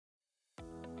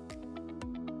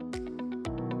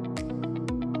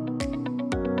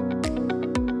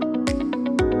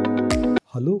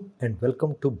Hello and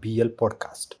welcome to BL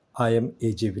Podcast. I am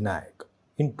AJ Vinayak.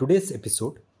 In today's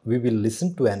episode, we will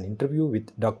listen to an interview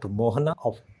with Dr. Mohana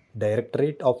of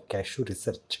Directorate of Cashew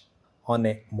Research on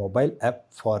a mobile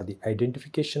app for the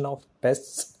identification of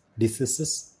pests,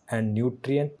 diseases, and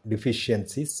nutrient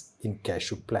deficiencies in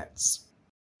cashew plants.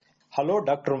 Hello,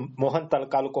 Dr. Mohan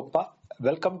Talkalukoppa.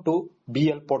 Welcome to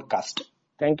BL Podcast.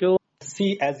 Thank you.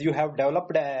 See, as you have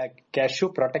developed a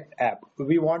Cashew Protect app,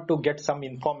 we want to get some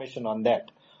information on that.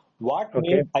 What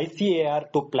made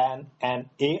ICAR to plan an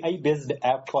AI-based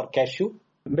app for cashew?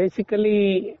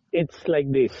 Basically, it's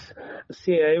like this.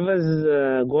 See, I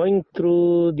was going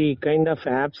through the kind of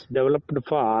apps developed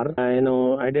for,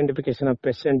 identification of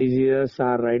pests and diseases,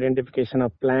 or identification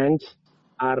of plants,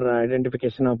 or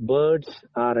identification of birds,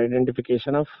 or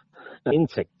identification of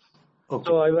insects. Okay.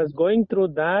 So I was going through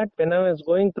that. When I was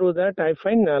going through that, I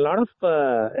find a lot of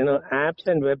apps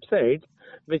and websites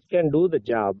which can do the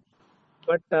job.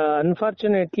 But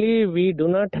unfortunately, we do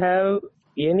not have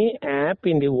any app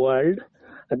in the world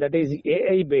that is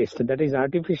AI based, that is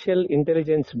artificial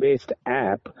intelligence based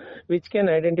app, which can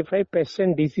identify pests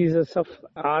and diseases of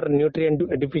or nutrient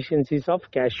deficiencies of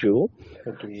cashew.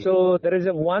 Okay. So there is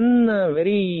one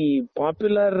very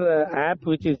popular app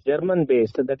which is German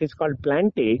based, that is called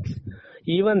Plantix.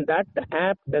 Even that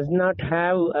app does not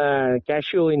have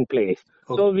cashew in place.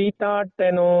 Okay. So we thought,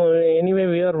 anyway,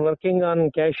 we are working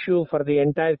on cashew for the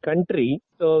entire country.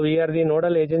 So we are the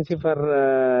nodal agency for,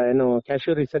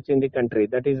 cashew research in the country.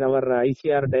 That is our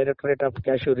ICR Directorate of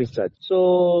Cashew Research.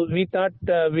 So we thought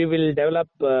we will develop,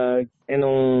 an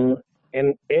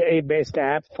AI-based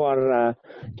app for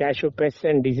cashew pests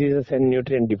and diseases and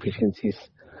nutrient deficiencies.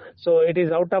 So it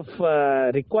is out of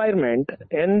requirement,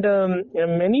 and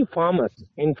many farmers,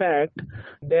 in fact,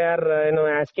 they are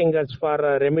asking us for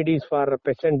remedies for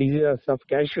pests and diseases of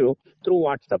cashew through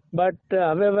WhatsApp. But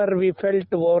however, we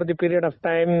felt over the period of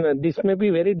time this may be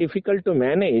very difficult to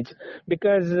manage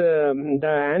because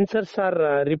the answers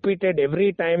are repeated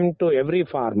every time to every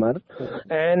farmer,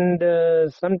 and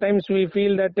sometimes we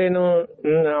feel that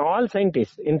all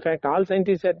scientists, in fact, all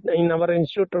scientists in our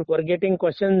institute were getting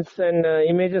questions and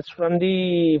images from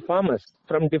the farmers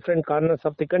from different corners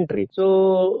of the country.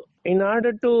 So in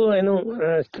order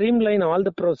to streamline all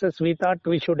the process, we thought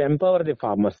we should empower the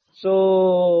farmers.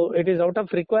 So it is out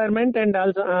of requirement, and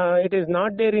also it is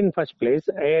not there in first place,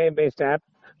 AI-based app,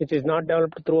 which is not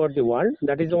developed throughout the world.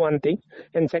 That is the one thing.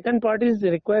 And second part is the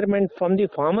requirement from the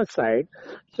farmer side.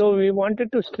 So we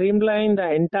wanted to streamline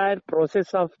the entire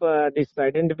process of this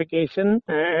identification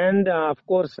and of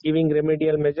course giving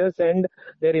remedial measures and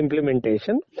their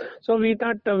implementation. So we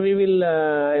thought we will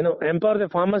empower the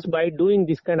farmers by doing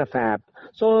this kind of app.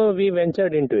 So we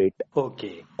ventured into it.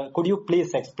 Okay. Could you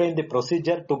please explain the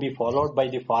procedure to be followed by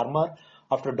the farmer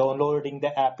after downloading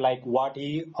the app, like what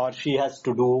he or she has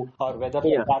to do, or whether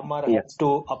the farmer has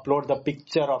to upload the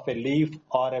picture of a leaf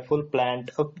or a full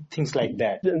plant, things like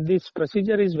that? This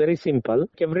procedure is very simple.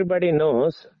 Everybody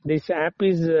knows this app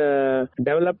is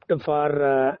developed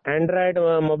for Android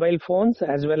mobile phones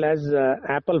as well as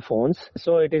Apple phones.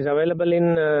 So it is available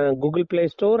in Google Play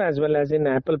Store as well as in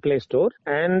Apple Play Store,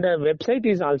 and website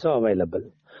is also available.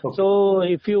 Okay. So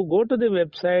if you go to the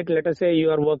website, let us say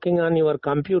you are working on your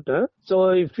computer. So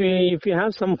if you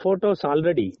have some photos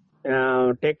already,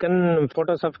 taken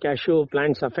photos of cashew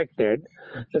plants affected,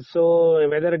 so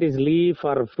whether it is leaf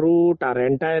or fruit or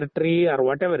entire tree or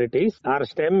whatever it is, or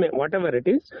stem, whatever it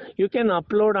is, you can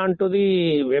upload onto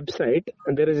the website.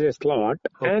 There is a slot,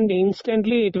 and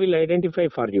instantly it will identify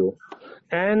for you.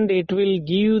 And it will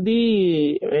give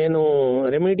the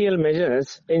remedial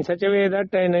measures in such a way that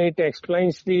it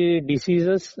explains the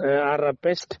diseases or a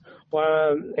pest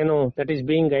that is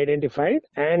being identified,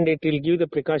 and it will give the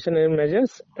precautionary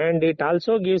measures, and it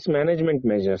also gives management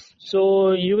measures.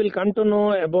 So you will come to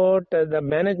know about the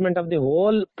management of the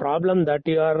whole problem that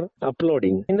you are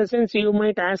uploading. In the sense, you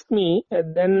might ask me,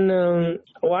 then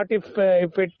what if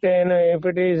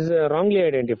it is wrongly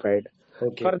identified?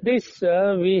 Okay. For this,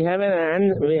 we have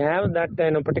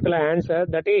that particular answer.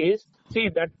 That is, see,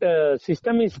 that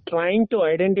system is trying to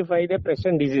identify the pest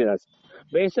and diseases.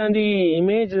 Based on the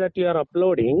image that you are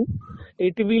uploading,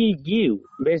 it will give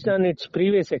based on its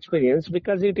previous experience,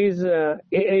 because it is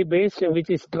AI based,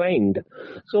 which is trained.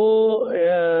 So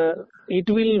it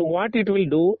will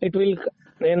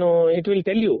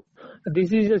tell you.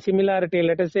 This is a similarity.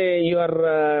 Let us say you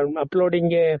are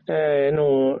uploading a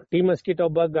tea mosquito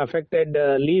bug affected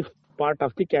leaf part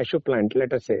of the cashew plant,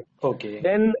 let us say. Okay.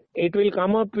 Then it will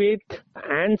come up with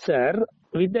answer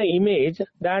with the image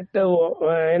that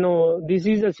this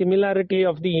is a similarity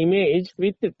of the image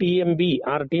with TMB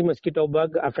or tea mosquito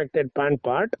bug affected plant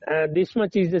part. This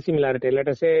much is the similarity. Let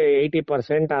us say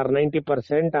 80% or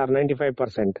 90% or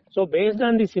 95%. So based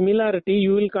on the similarity,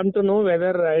 you will come to know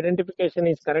whether identification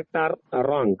is correct or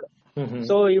wrong. Mm-hmm.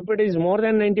 So if it is more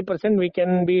than 90%, we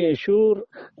can be sure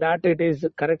that it is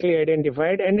correctly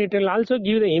identified, and it will also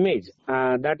give the image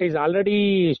that is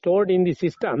already stored in the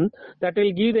system. That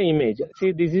will give the image.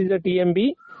 See, this is the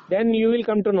TMB. Then you will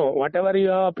come to know whatever you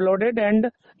have uploaded and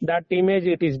that image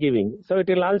it is giving. So it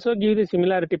will also give the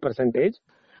similarity percentage,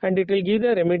 and it will give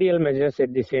the remedial measures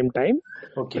at the same time.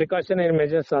 Okay. Precautionary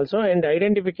measures also, and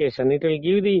identification. It will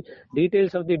give the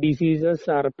details of the diseases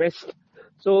or pests.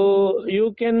 So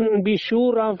you can be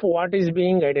sure of what is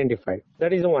being identified.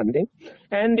 That is the one thing.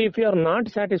 And if you are not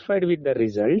satisfied with the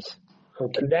results,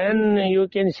 okay, then you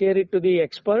can share it to the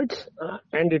experts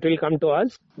and it will come to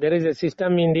us. There is a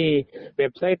system in the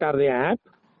website or the app.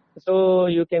 So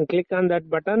you can click on that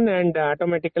button and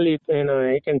automatically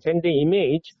you can send the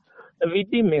image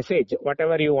with the message,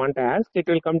 whatever you want to ask, it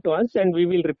will come to us and we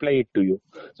will reply it to you.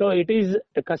 So it is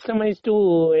customized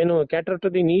to cater to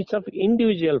the needs of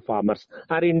individual farmers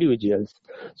or individuals.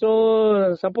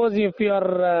 So suppose if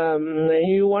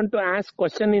you want to ask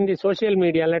question in the social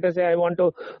media, let us say I want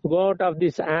to go out of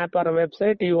this app or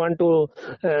website, you want to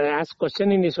ask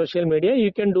question in the social media,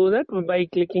 you can do that by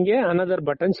clicking another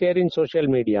button, share in social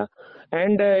media,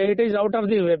 and it is out of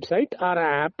the website or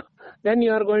app. Then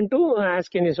you are going to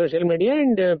ask in the social media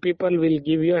and people will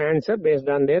give you answer based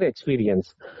on their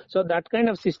experience. So that kind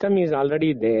of system is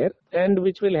already there and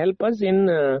which will help us in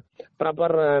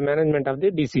proper management of the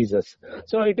diseases.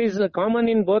 So it is common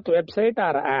in both website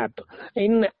or app.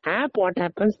 In app, what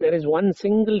happens, there is one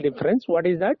single difference. What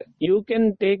is that? You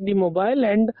can take the mobile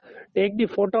and take the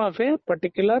photo of a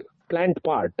particular plant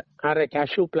part or a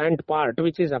cashew plant part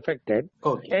which is affected,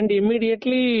 okay, and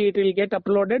immediately it will get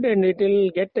uploaded and it will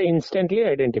get instantly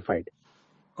identified.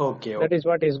 Okay. That is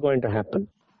what is going to happen.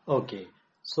 Okay.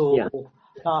 So yeah.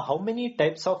 How many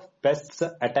types of pests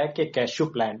attack a cashew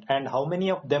plant and how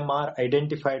many of them are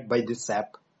identified by this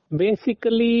app?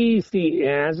 Basically, see,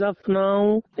 as of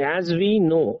now, as we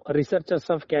know, researchers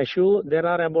of cashew, there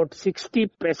are about 60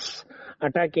 pests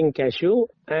attacking cashew,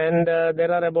 and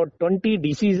there are about 20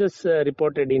 diseases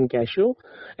reported in cashew,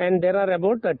 and there are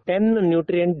about 10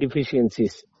 nutrient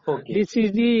deficiencies. Okay. This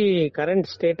is the current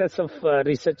status of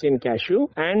research in cashew,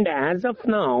 and as of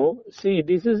now, see,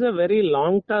 this is a very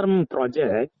long-term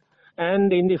project.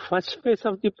 And in the first phase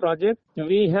of the project,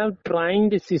 we have trying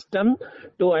the system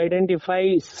to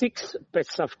identify 6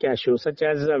 pests of cashew, such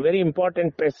as very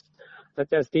important pests,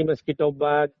 such as tea mosquito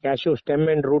bug, cashew stem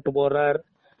and root borer,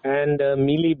 and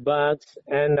mealy bugs,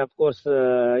 and of course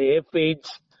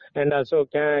aphids, and also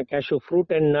cashew fruit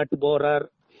and nut borer.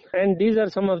 And these are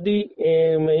some of the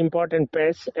important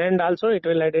pests. And also it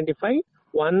will identify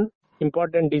one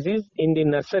important disease in the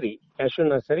nursery, cashew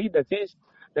nursery,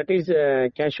 that is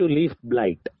cashew leaf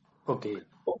blight. Okay.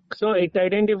 So it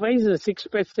identifies 6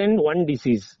 pests and 1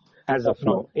 disease as of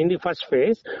now. In the first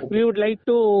phase, we would like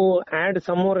to add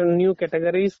some more new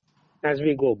categories as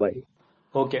we go by.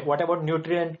 Okay. What about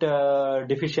nutrient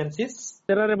deficiencies?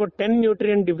 There are about 10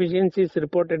 nutrient deficiencies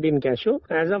reported in cashew.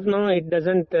 As of now, it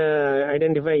doesn't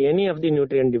identify any of the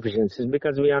nutrient deficiencies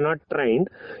because we are not trained.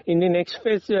 In the next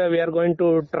phase, we are going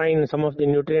to train some of the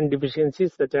nutrient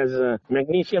deficiencies such as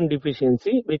magnesium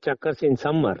deficiency, which occurs in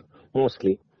summer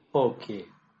mostly. Okay.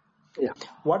 Yeah.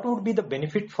 What would be the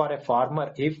benefit for a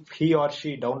farmer if he or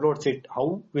she downloads it?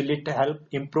 How will it help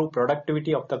improve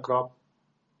productivity of the crop?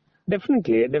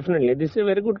 Definitely. This is a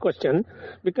very good question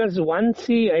because once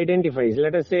he identifies,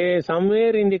 let us say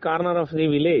somewhere in the corner of the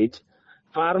village,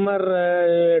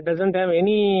 farmer doesn't have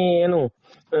any,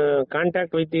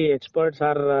 contact with the experts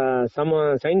or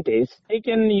some scientists. He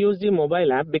can use the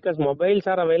mobile app because mobiles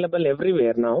are available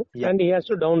everywhere now, and he has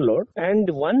to download. And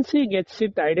once he gets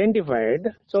it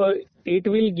identified, so it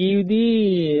will give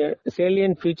the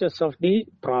salient features of the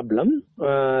problem.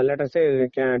 Let us say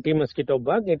tea mosquito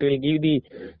bug. It will give the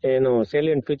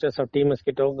salient features of tea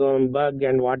mosquito bug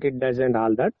and what it does and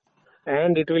all that.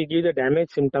 And it will give the damage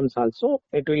symptoms also.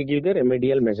 It will give the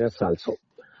remedial measures also.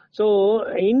 So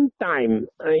in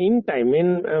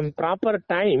proper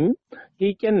time,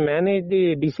 he can manage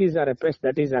the disease or a pest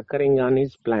that is occurring on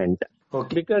his plant.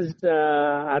 Okay. Because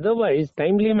otherwise,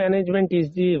 timely management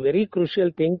is the very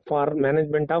crucial thing for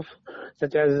management of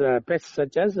such as pests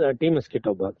such as tea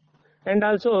mosquito bug. And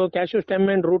also cashew stem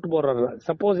and root borer.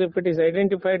 Suppose if it is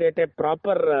identified at a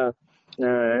proper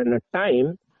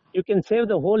time, you can save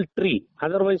the whole tree.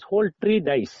 Otherwise, whole tree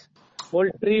dies. whole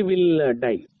tree will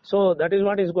die. So that is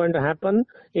what is going to happen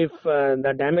if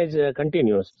the damage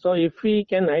continues. So if we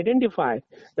can identify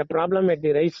the problem at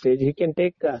the right stage, he can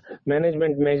take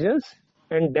management measures,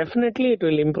 and definitely it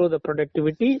will improve the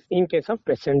productivity in case of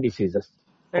pests and diseases.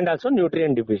 And also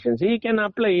nutrient deficiency. He can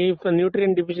apply, if a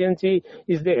nutrient deficiency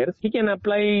is there, he can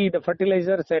apply the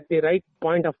fertilizers at the right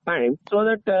point of time so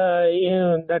that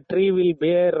the tree will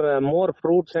bear more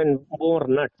fruits and more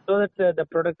nuts, so that the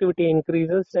productivity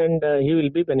increases and he will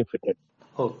be benefited.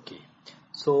 Okay.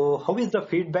 So how is the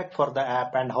feedback for the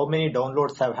app and how many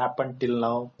downloads have happened till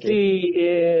now?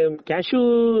 The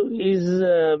cashew is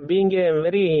being a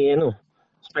very,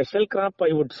 special crop,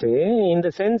 I would say, in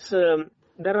the sense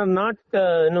there are not,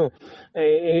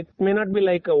 it may not be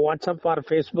like a WhatsApp or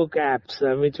Facebook apps,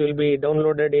 which will be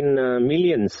downloaded in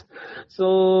millions.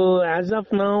 So as of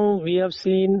now, we have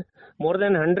seen more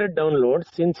than 100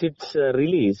 downloads since its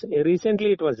release.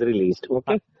 Recently it was released,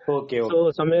 okay? Okay.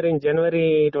 So somewhere in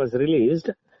January it was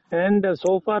released. And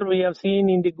so far we have seen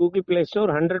in the Google Play Store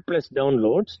 100 plus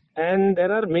downloads, and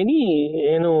there are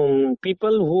many,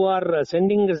 people who are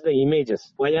sending us the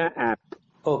images via app.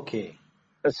 Okay.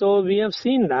 So we have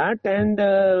seen that, and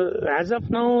as of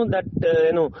now, that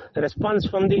response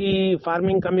from the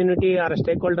farming community or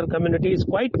stakeholder community is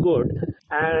quite good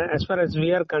as far as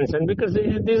we are concerned, because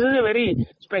this is a very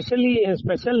special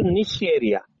niche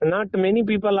area. Not many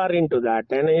people are into that,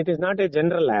 and it is not a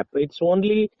general app. It's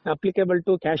only applicable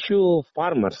to cashew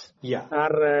farmers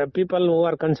or people who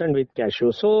are concerned with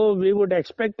cashew. So we would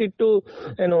expect it to,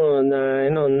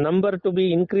 number to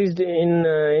be increased in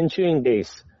ensuing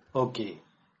days. Okay.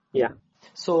 Yeah.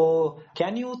 So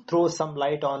can you throw some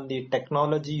light on the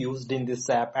technology used in this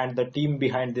app and the team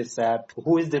behind this app?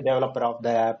 Who is the developer of the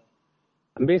app?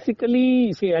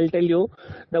 Basically, see, I'll tell you,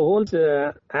 the whole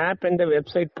app and the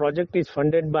website project is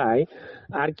funded by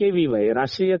RKVY,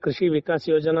 Rashtriya Krishi Vikas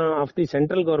Yojana of the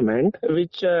central government,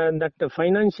 which that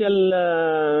financial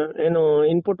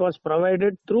input was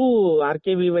provided through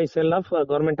RKVY cell of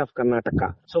government of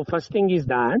Karnataka. So first thing is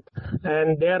that,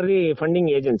 and they are the funding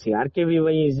agency.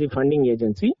 RKVY is the funding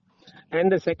agency. And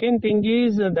the second thing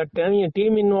is that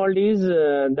team involved is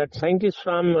that scientists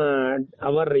from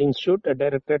our institute,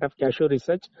 Directorate of Cashew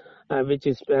Research, which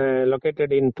is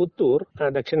located in Puttur,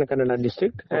 Dakshina Kannada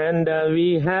district. And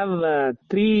we have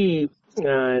three,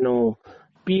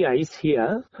 PIs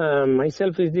here.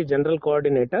 Myself is the general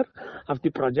coordinator of the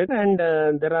project, and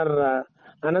there are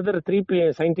another three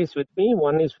scientists with me.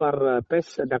 One is for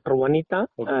pests, Dr. Vanita,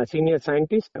 senior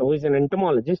scientist, who is an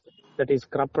entomologist, that is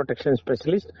crop protection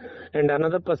specialist. And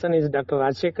another person is Dr.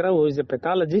 Rajshekara, who is a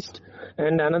pathologist.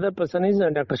 And another person is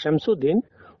Dr. Shamsuddin,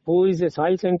 who is a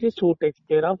soil scientist who takes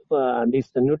care of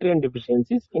these nutrient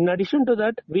deficiencies. In addition to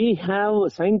that, we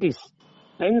have scientists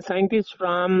and scientists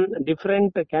from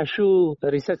different cashew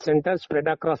research centers spread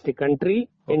across the country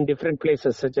in different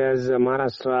places such as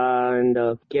Maharashtra and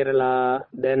Kerala.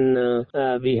 Then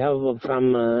we have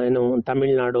from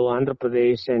Tamil Nadu, Andhra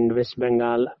Pradesh and West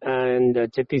Bengal and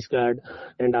Chhattisgarh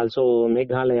and also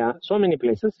Meghalaya. So many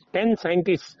places. 10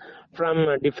 scientists from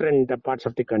different parts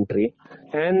of the country.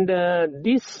 And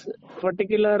this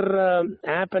particular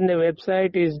app and the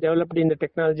website is developed in the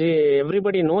technology.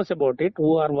 Everybody knows about it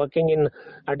who are working in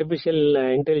artificial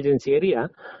intelligence area.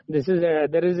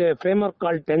 There is a framework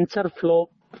called TensorFlow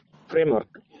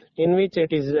framework, in which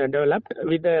it is developed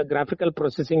with a graphical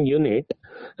processing unit.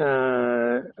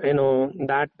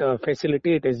 That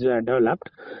facility it is developed,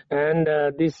 and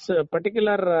this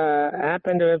particular app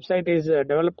and website is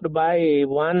developed by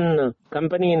one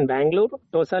company in Bangalore,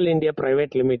 Tosal India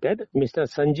Private Limited. Mr.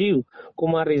 Sanjeev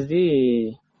Kumar is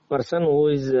the person who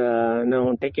is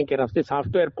now taking care of the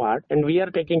software part, and we are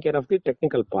taking care of the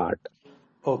technical part.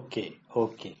 Okay.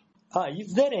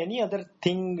 Is there any other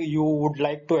thing you would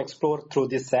like to explore through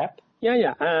this app?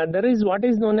 Yeah. There is what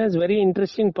is known as very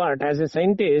interesting part. As a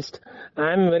scientist,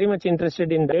 I am very much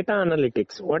interested in data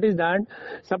analytics. What is that?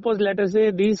 Suppose, let us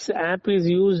say, this app is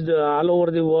used all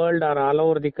over the world or all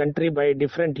over the country by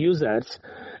different users,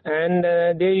 and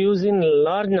they use in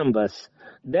large numbers.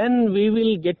 Then we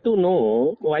will get to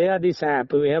know via this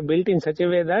app, we have built in such a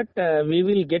way that we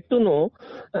will get to know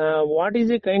what is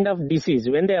the kind of disease.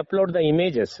 When they upload the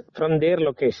images from their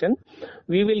location,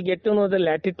 we will get to know the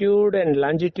latitude and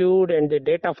longitude and the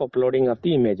date of uploading of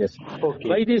the images. Okay.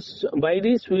 By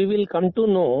this we will come to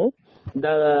know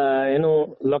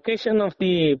the location of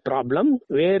the problem,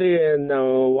 where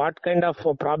what kind of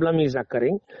problem is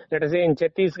occurring. Let us say in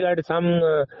Chhattisgarh,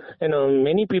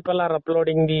 many people are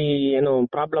uploading the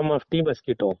problem of tea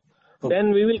mosquito. Okay.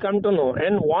 Then we will come to know,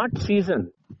 and what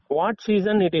season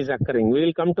it is occurring. We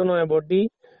will come to know about the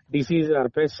disease or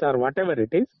pest or whatever it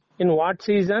is. in what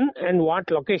season and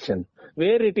what location,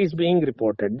 where it is being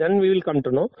reported. Then we will come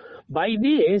to know. By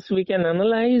this, we can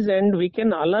analyze and we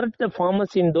can alert the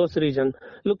farmers in those regions.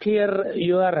 Look here,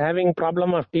 you are having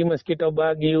problem of tea mosquito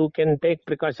bug. You can take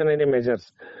precautionary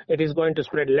measures. It is going to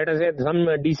spread. Let us say some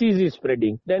disease is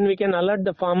spreading. Then we can alert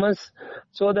the farmers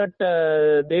so that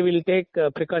they will take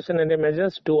precautionary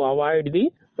measures to avoid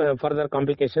the further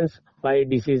complications by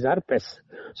disease or pests.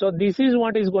 So this is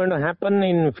what is going to happen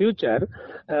in future,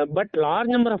 but large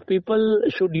number of people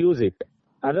should use it.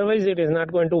 Otherwise, it is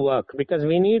not going to work, because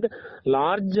we need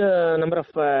large number of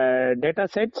data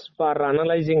sets for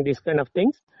analyzing these kind of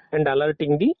things and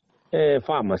alerting the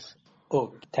farmers.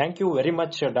 Oh, thank you very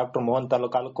much, Dr. Mohan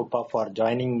Talukalukuppa, for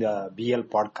joining the BL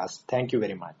podcast. Thank you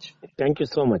very much. Thank you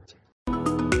so much.